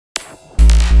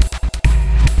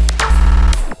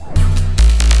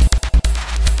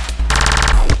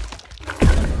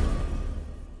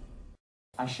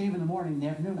I shave in the morning, in the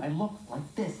afternoon, I look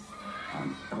like this.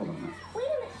 Hold on. Wait a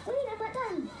minute, I'm not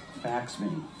done. Fax me.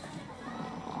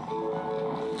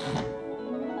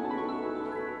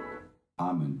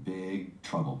 I'm in big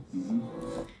trouble.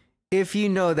 If you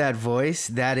know that voice,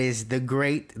 that is the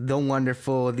great, the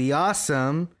wonderful, the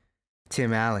awesome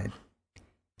Tim Allen.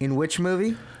 In which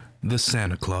movie? The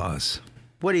Santa Claus.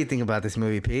 What do you think about this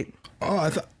movie, Pete? Oh, I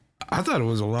thought it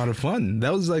was a lot of fun.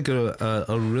 That was like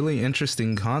a really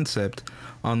interesting concept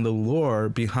on the lore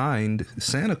behind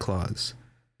Santa Claus.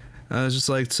 It was just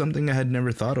like something I had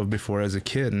never thought of before as a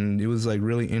kid, and it was like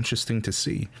really interesting to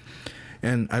see.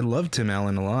 And I love Tim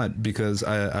Allen a lot because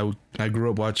I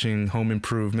grew up watching Home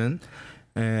Improvement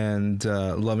and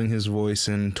loving his voice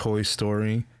in Toy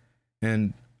Story.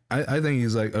 And I think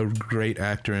he's like a great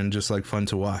actor and just like fun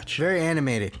to watch. Very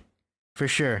animated, for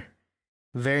sure.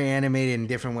 Very animated in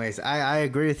different ways. I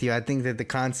agree with you. I think that the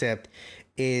concept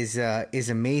is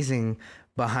amazing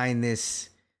behind this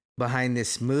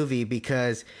movie,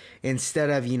 because instead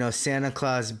of, you know, Santa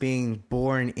Claus being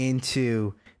born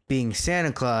into being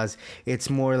Santa Claus, it's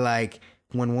more like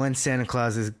when one Santa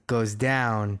Claus goes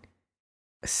down,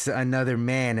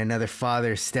 another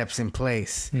father steps in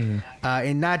place.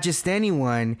 And not just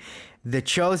anyone. The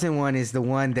chosen one is the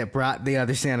one that brought the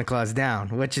other Santa Claus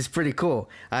down, which is pretty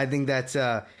cool. I think that's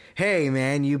hey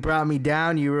man, you brought me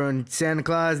down, you ruined Santa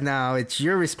Claus, now it's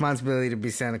your responsibility to be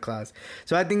Santa Claus.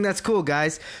 So I think that's cool,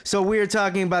 guys. So we are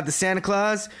talking about the Santa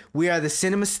Claus. We are the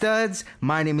Cinema Studs.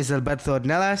 My name is Alberto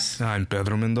Ornelas. I'm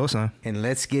Pedro Mendoza. And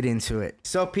let's get into it.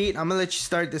 So Pete, I'm gonna let you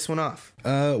start this one off.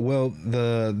 Well,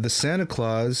 the Santa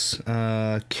Claus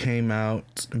came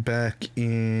out back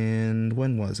in,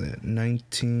 when was it?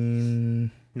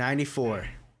 94.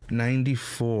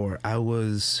 94. I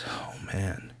was, oh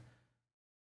man.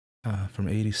 From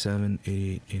 87,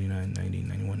 88, 89, 90,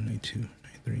 91, 92,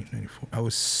 93, 94. I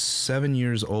was 7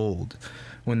 years old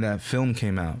when that film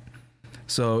came out.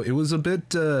 So it was a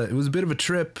bit of a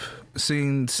trip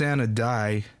seeing Santa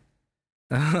die.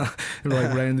 Like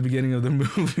right in the beginning of the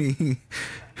movie.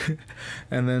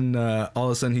 And then all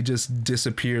of a sudden he just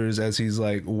disappears as he's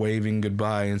like waving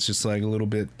goodbye. It's just like a little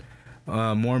bit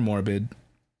more morbid.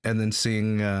 And then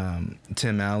seeing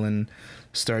Tim Allen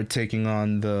start taking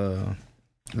on the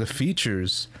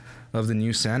features of the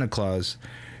new Santa Claus,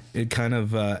 it kind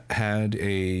of had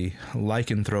a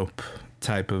lycanthrope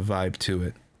type of vibe to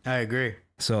it. I agree.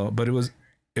 So, but it was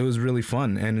really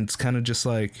fun, and it's kind of just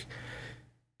like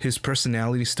his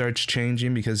personality starts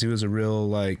changing because he was a real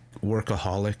like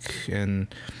workaholic and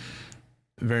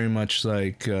very much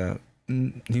like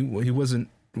he wasn't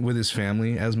with his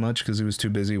family as much because he was too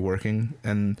busy working,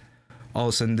 and all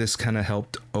of a sudden this kind of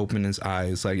helped open his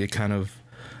eyes. Like it kind of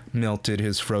melted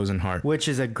his frozen heart, which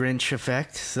is a Grinch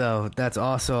effect. So that's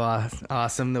also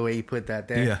awesome the way you put that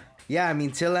there. Yeah. I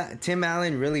mean, Tim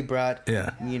Allen really brought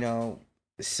you know,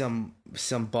 some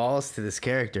balls to this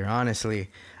character. Honestly,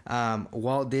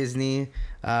 Walt Disney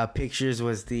Pictures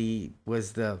was the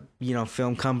you know,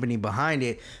 film company behind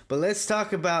it. But let's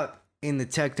talk about in the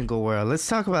technical world. Let's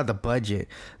talk about the budget.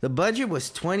 The budget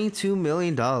was $22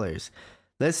 million.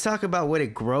 Let's talk about what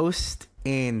it grossed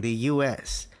in the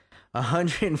U.S.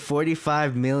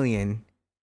 145 million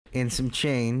in some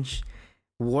change.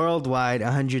 Worldwide,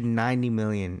 190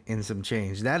 million in some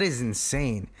change. That is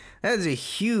insane. That is a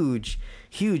huge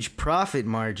profit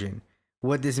margin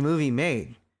what this movie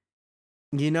made.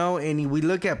 You know, and we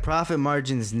look at profit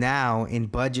margins now in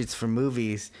budgets for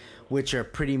movies, which are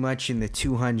pretty much in the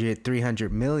 200,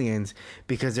 300 millions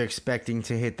because they're expecting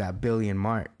to hit that billion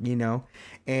mark, you know?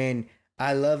 And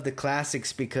I love the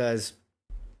classics because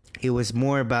it was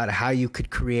more about how you could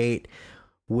create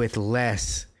with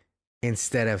less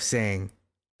instead of saying,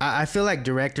 I feel like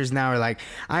directors now are like,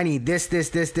 I need this, and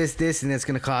it's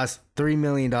going to cost $3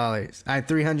 million.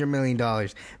 $300 million.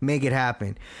 Make it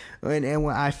happen. And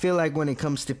I feel like when it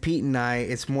comes to Pete and I,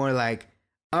 it's more like,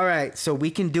 all right, so we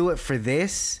can do it for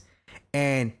this,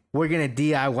 and we're going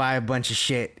to DIY a bunch of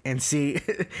shit and see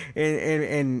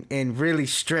and really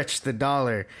stretch the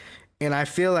dollar. And I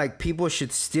feel like people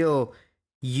should still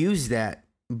use that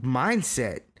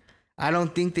mindset. I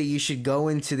don't think that you should go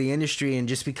into the industry and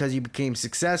just because you became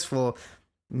successful,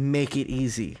 make it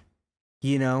easy.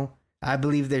 You know, I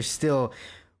believe there's still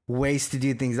ways to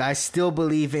do things. I still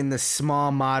believe in the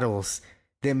small models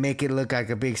that make it look like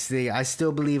a big city. I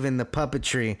still believe in the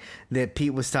puppetry that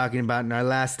Pete was talking about in our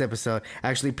last episode.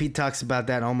 Actually, Pete talks about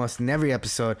that almost in every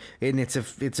episode, and it's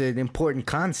an important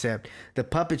concept. The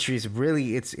puppetry is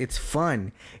really, it's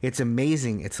fun. It's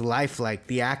amazing. It's lifelike.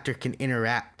 The actor can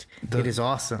interact. It is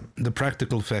awesome. The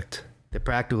practical effect. The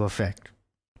practical effect.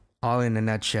 All in a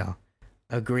nutshell.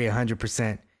 Agree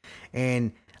 100%.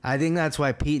 And I think that's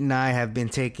why Pete and I have been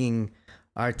taking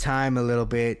our time a little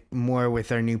bit more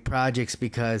with our new projects,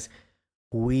 because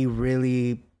we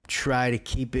really try to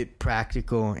keep it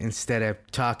practical instead of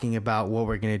talking about what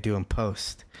we're going to do in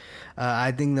post.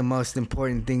 I think the most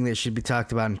important thing that should be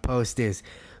talked about in post is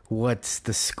what's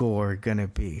the score going to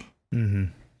be? Mm-hmm.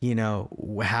 You know,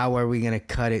 how are we going to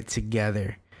cut it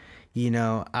together? You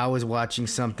know, I was watching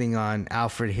something on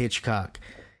Alfred Hitchcock.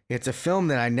 It's a film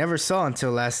that I never saw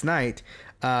until last night.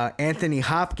 Anthony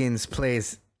Hopkins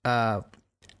plays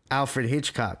Alfred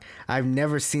Hitchcock. I've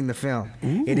never seen the film.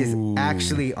 Ooh. It is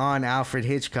actually on Alfred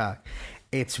Hitchcock.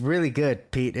 It's really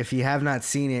good, Pete. If you have not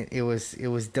seen it, it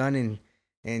was done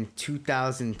in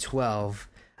 2012.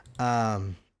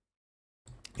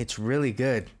 It's really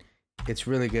good. It's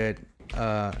really good.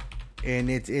 And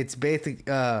it's basically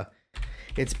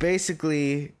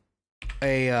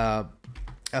a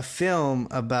film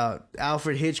about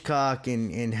Alfred Hitchcock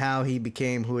and how he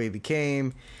became who he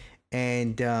became,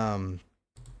 and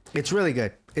it's really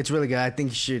good. It's really good. I think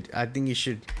you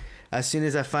should. As soon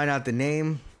as I find out the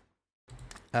name,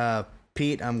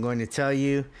 Pete, I'm going to tell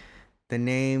you the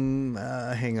name.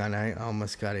 Hang on, I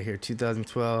almost got it here.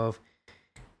 2012.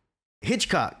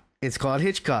 Hitchcock. It's called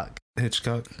Hitchcock.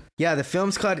 Hitchcock. Yeah, the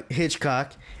film's called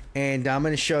Hitchcock, and I'm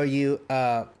going to show you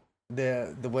the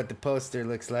what the poster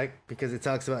looks like, because it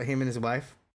talks about him and his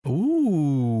wife.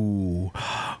 Ooh,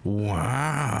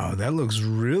 wow, that looks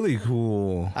really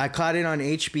cool. I caught it on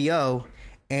HBO,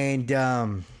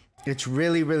 and it's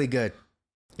really, really good.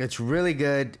 It's really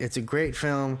good. It's a great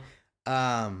film,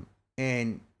 and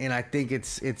I think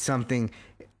it's something.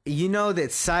 You know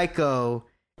that Psycho,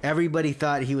 everybody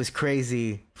thought he was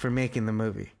crazy for making the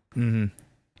movie, mm-hmm.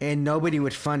 and nobody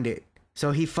would fund it,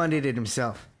 so he funded it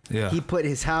himself. Yeah, he put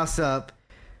his house up,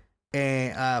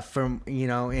 and and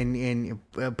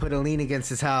put a lien against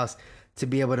his house to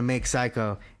be able to make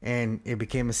Psycho, and it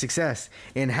became a success.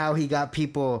 And how he got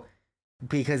people,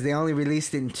 because they only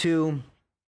released it in two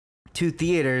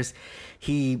theaters,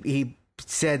 he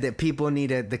said that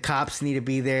the cops need to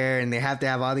be there, and they have to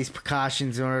have all these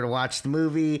precautions in order to watch the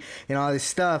movie and all this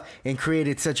stuff, and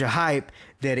created such a hype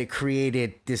that it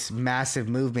created this massive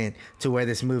movement to where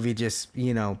this movie just,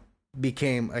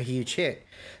 became a huge hit.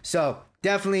 So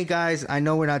definitely, guys, I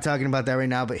know we're not talking about that right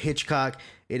now, but Hitchcock,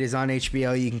 it is on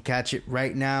HBO. You can catch it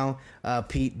right now.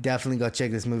 Pete, definitely go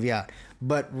check this movie out.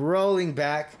 But rolling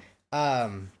back,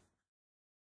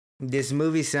 this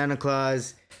movie Santa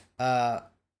Claus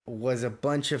was a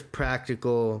bunch of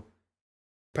practical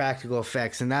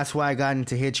effects, and that's why I got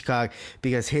into Hitchcock,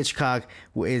 because Hitchcock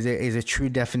is a true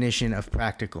definition of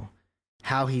practical.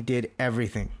 How he did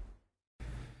everything.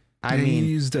 He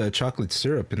used chocolate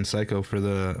syrup in Psycho for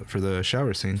the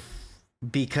shower scene,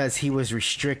 because he was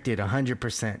restricted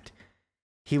 100%.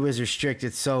 He was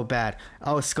restricted so bad.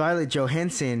 Oh, Scarlett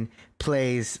Johansson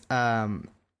plays the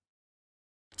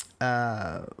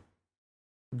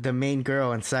main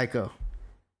girl in Psycho.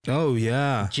 Oh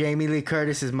yeah, Jamie Lee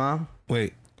Curtis's mom.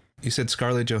 Wait, you said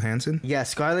Scarlett Johansson? Yeah,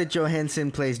 Scarlett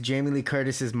Johansson plays Jamie Lee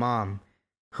Curtis's mom,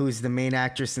 who's the main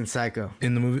actress in Psycho.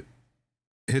 In the movie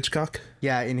Hitchcock?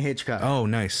 Yeah, in Hitchcock. Oh,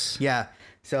 nice. Yeah,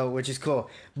 so which is cool.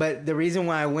 But the reason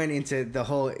why I went into the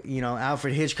whole,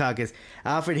 Alfred Hitchcock is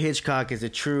a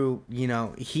true,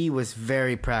 he was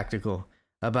very practical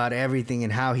about everything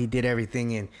and how he did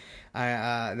everything, and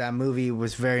that movie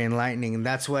was very enlightening, and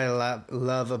that's what I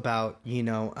love about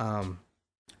the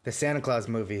Santa Claus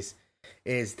movies,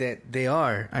 is that they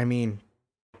are. I mean,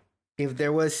 if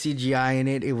there was CGI in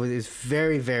it, it was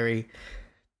very, very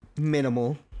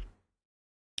minimal.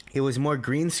 It was more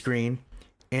green screen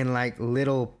and like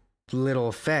little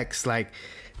effects. Like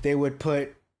they would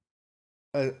put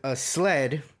a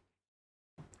sled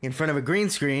in front of a green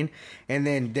screen, and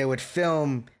then they would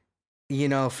film,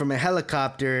 from a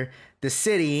helicopter, the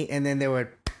city, and then they would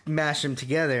mash them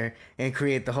together and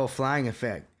create the whole flying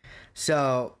effect.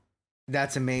 So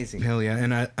that's amazing. Hell yeah.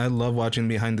 And I love watching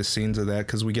behind the scenes of that,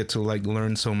 because we get to like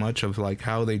learn so much of like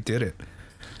how they did it.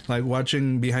 Like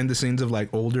watching behind the scenes of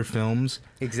like older films.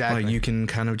 Exactly. Like you can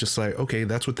kind of just like, okay,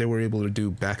 that's what they were able to do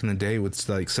back in the day with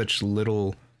like such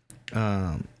little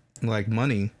like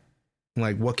money.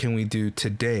 Like what can we do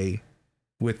today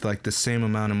with like the same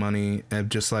amount of money and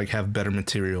just like have better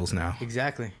materials now?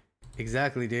 Exactly,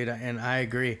 dude. And I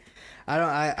agree.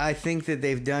 I think that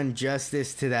they've done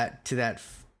justice to that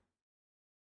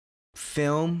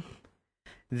film,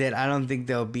 that I don't think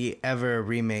there'll be ever a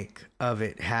remake of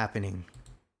it happening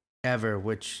ever,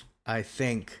 which I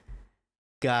thank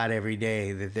God every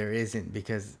day that there isn't,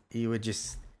 because you would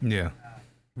just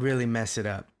really mess it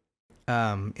up,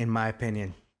 in my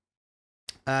opinion.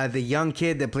 The young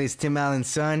kid that plays Tim Allen's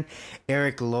son,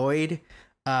 Eric Lloyd,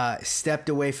 stepped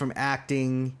away from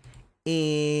acting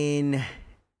in...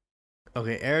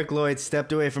 Okay, Eric Lloyd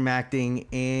stepped away from acting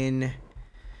in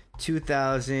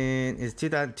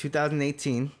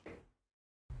 2018.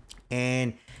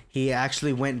 And he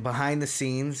actually went behind the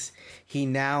scenes. He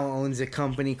now owns a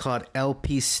company called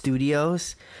LP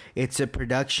Studios. It's a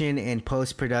production and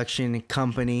post-production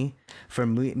company for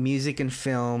music and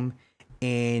film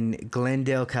in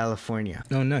Glendale, California.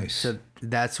 Oh, nice. So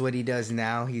that's what he does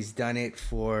now. He's done it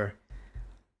for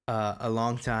a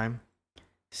long time.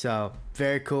 So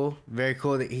very cool. Very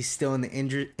cool that he's still in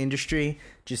the industry,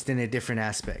 just in a different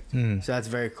aspect. So that's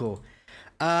very cool.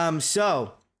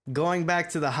 So going back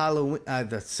to the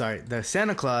the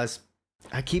Santa Claus.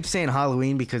 I keep saying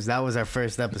Halloween because that was our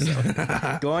first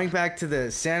episode. Going back to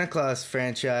the Santa Claus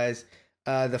franchise,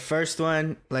 the first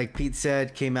one, like Pete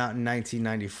said, came out in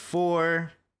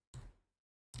 1994.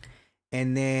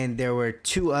 And then there were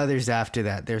two others after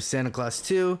that. There's Santa Claus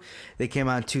 2, that came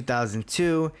out in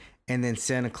 2002. And then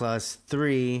Santa Claus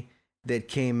 3, that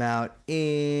came out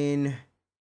in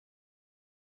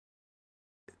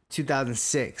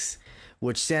 2006.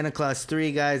 Which Santa Claus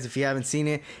 3, guys, if you haven't seen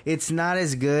it, it's not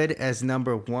as good as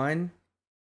number 1.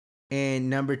 And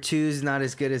number 2 is not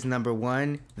as good as number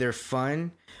 1. They're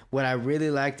fun. What I really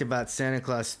liked about Santa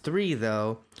Claus 3,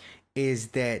 though, is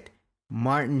that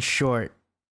Martin Short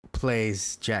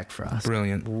plays Jack Frost.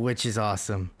 Brilliant. Which is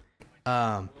awesome.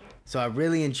 So I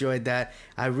really enjoyed that.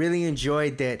 I really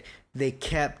enjoyed that they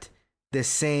kept the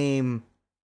same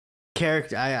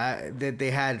character. That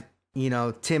they had,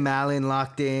 Tim Allen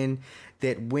locked in,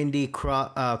 that Wendy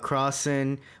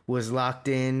Crossan was locked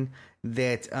in,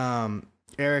 that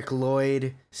Eric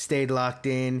Lloyd stayed locked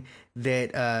in,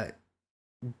 that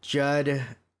Judd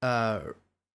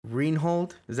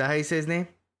Reinhold, is that how you say his name?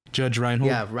 Judge Reinhold.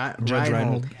 Yeah, Judge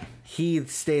Reinhold. He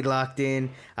stayed locked in.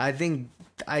 I think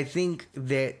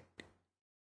that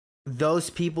those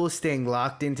people staying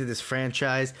locked into this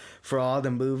franchise for all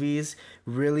the movies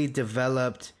really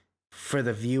developed for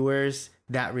the viewers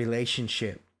that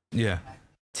relationship. Yeah.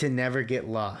 To never get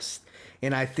lost.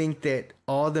 And I think that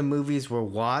all the movies were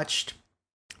watched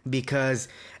because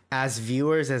as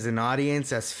viewers, as an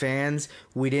audience, as fans,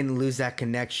 we didn't lose that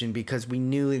connection because we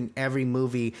knew in every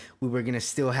movie we were going to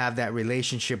still have that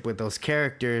relationship with those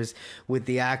characters, with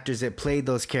the actors that played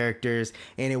those characters,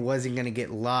 and it wasn't going to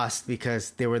get lost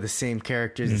because they were the same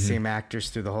characters, the same actors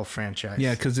through the whole franchise.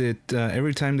 Yeah, because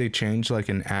every time they change like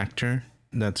an actor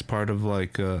that's part of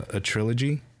like a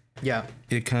trilogy, yeah,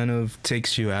 it kind of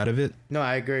takes you out of it. No,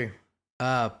 I agree.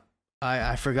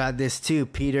 I forgot this too.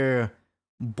 Peter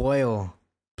Boyle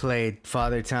played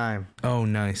Father Time. Oh,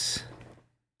 nice.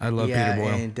 I love Peter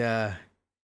Boyle.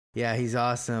 And he's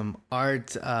awesome.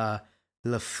 Art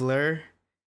LaFleur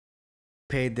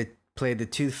played the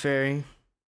Tooth Fairy,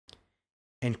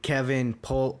 and Kevin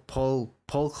Polioke.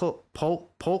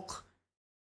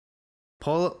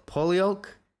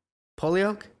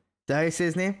 Is that how you say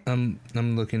his name? I'm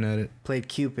looking at it. Played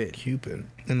Cupid.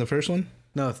 In the first one?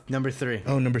 No, number 3.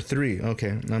 Oh, number 3.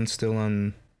 Okay, I'm still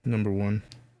on number 1.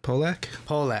 Polak.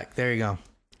 There you go.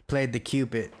 Played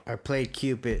Cupid.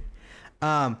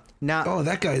 Now. Oh,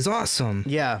 that guy's awesome.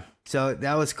 Yeah. So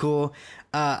that was cool.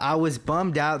 I was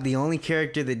bummed out. The only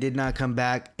character that did not come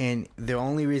back, and the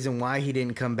only reason why he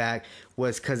didn't come back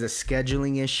was because of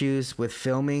scheduling issues with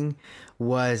filming,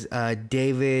 was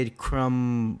David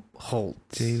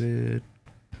Krumholtz.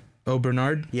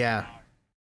 Bernard? Yeah.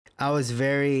 I was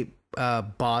very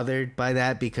bothered by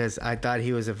that because I thought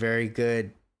he was a very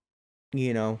good,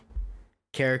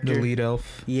 character. The lead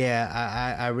elf.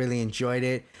 Yeah, I really enjoyed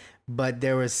it. But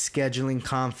there was scheduling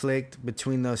conflict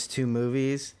between those two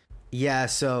movies. Yeah,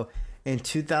 so in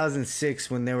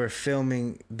 2006, when they were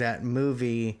filming that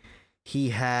movie,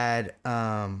 he had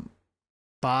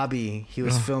Bobby. He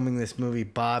was filming this movie,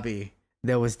 Bobby,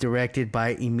 that was directed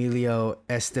by Emilio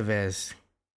Estevez.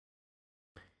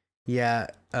 Yeah,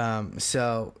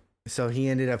 so he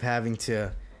ended up having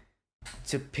to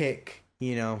pick,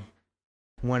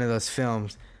 one of those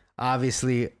films.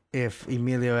 Obviously, if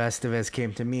Emilio Estevez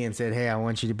came to me and said, "Hey, I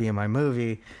want you to be in my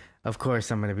movie," of course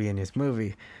I'm going to be in his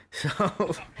movie.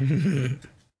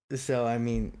 So I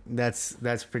mean, that's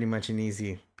pretty much an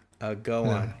easy go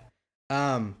on.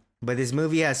 But this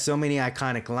movie has so many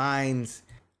iconic lines,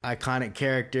 iconic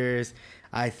characters.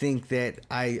 I think that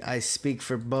I speak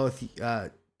for both,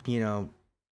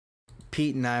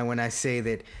 Pete and I when I say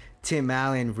that Tim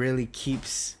Allen really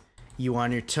keeps you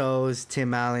on your toes.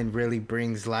 Tim Allen really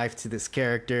brings life to this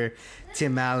character.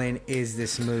 Tim Allen is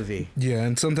this movie. Yeah,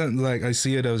 and sometimes like I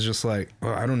see it, I was just like,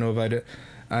 I don't know if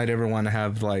I'd ever want to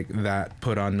have like that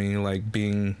put on me, like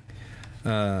being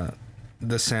the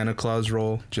Santa Claus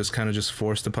role, just kind of just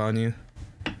forced upon you.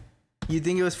 You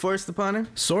think it was forced upon him?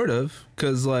 Sort of,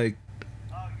 because like...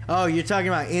 Oh, you're talking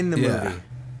about in the movie.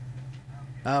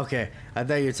 Okay. I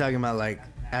thought you were talking about like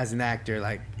as an actor,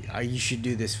 like you should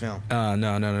do this film.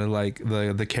 No. Like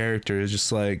the character is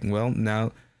just like, well,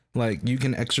 now like you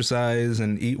can exercise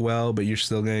and eat well, but you're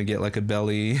still gonna get like a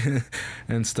belly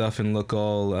and stuff and look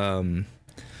all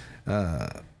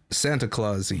Santa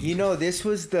Claus-y. You know, this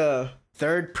was the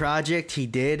third project he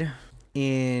did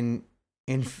in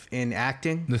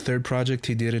acting. The third project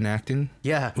he did in acting?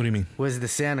 Yeah. What do you mean? Was the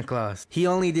Santa Claus. He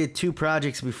only did 2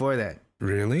 projects before that.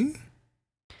 Really?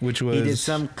 Which was... He did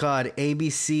some called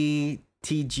ABC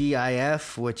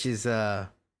TGIF, which is a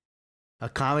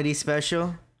comedy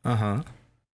special. Uh-huh.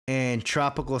 And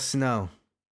Tropical Snow.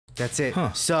 That's it.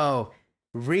 Huh. So,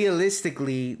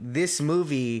 realistically, this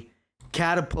movie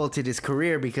catapulted his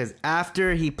career because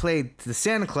after he played the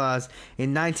Santa Claus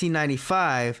in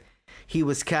 1995... he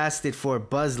was casted for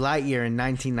Buzz Lightyear in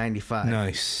 1995.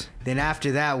 Nice. Then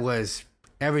after that was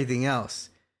everything else.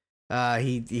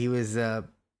 He was in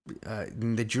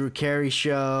the Drew Carey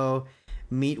Show,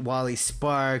 Meet Wally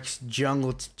Sparks,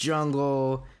 Jungle to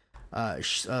Jungle,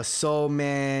 Soul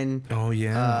Man. Oh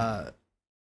yeah.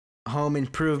 Home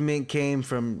Improvement came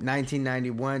from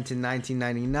 1991 to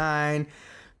 1999.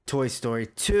 Toy Story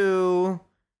 2.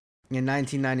 In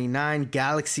 1999,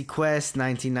 Galaxy Quest,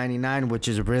 1999, which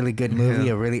is a really good movie,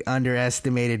 a really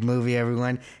underestimated movie,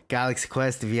 everyone. Galaxy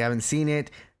Quest, if you haven't seen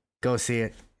it, go see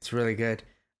it. It's really good.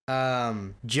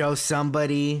 Joe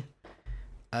Somebody,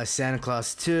 Santa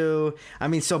Claus 2. I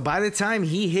mean, so by the time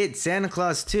he hit Santa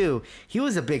Claus 2, he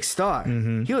was a big star.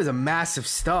 Mm-hmm. He was a massive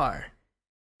star.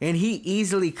 And he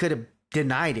easily could have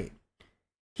denied it.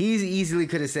 He easily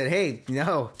could have said, hey,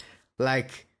 no,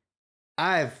 like,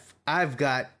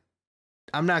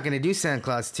 I'm not going to do Santa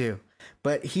Claus 2.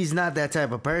 But he's not that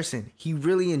type of person. He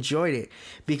really enjoyed it.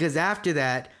 Because after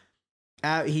that,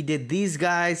 he did These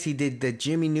Guys. He did the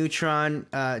Jimmy Neutron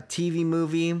TV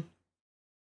movie.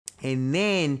 And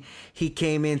then he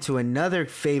came into another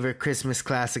favorite Christmas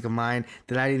classic of mine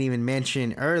that I didn't even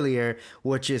mention earlier,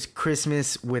 which is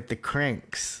Christmas with the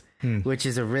Cranks, which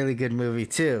is a really good movie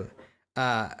too.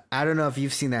 I don't know if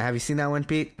you've seen that. Have you seen that one,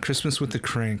 Pete? Christmas with the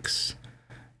Cranks.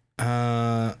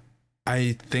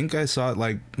 I think I saw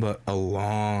it but a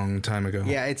long time ago.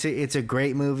 Yeah, it's a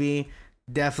great movie.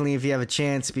 Definitely, if you have a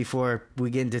chance before we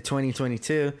get into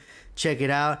 2022, check it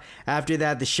out. After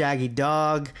that, The Shaggy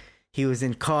Dog. He was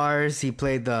in Cars. He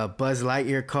played the Buzz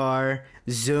Lightyear car.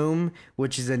 Zoom,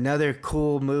 which is another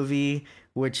cool movie,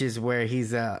 which is where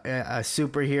he's a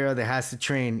superhero that has to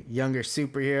train younger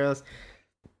superheroes.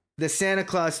 The Santa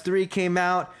Claus 3 came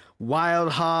out.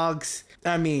 Wild Hogs.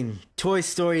 I mean, Toy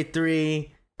Story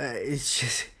 3. It's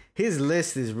just, his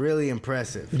list is really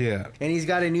impressive. Yeah. And he's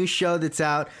got a new show that's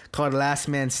out called Last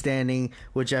Man Standing,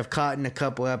 which I've caught in a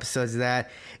couple episodes of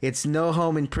that. It's no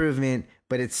Home Improvement,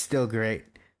 but it's still great.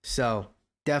 So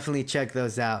definitely check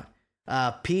those out.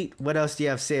 Pete, what else do you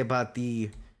have to say about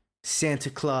the Santa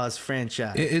Claus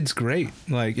franchise? It's great.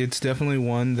 Like, it's definitely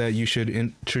one that you should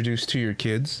introduce to your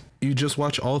kids. You just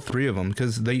watch all 3 of them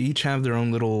because they each have their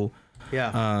own little,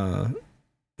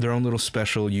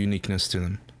 special uniqueness to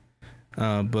them.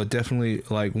 But definitely,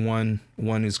 like, one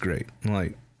is great.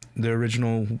 Like, the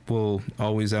original will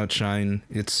always outshine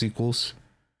its sequels.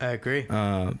 I agree.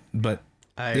 But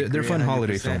they're fun 100%.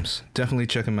 Holiday films. Definitely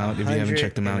check them out if you haven't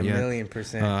checked them out yet.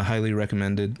 1,000,000%. Highly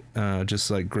recommended.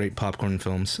 Just like great popcorn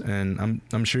films, and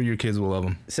I'm sure your kids will love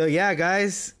them. So yeah,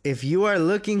 guys, if you are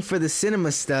looking for the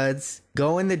cinema studs,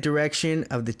 go in the direction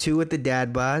of the 2 with the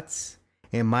dad bots.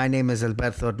 And my name is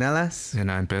Alberto Ornelas.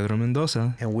 And I'm Pedro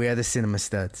Mendoza. And we are the Cinema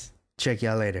Studs. Check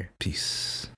y'all later. Peace.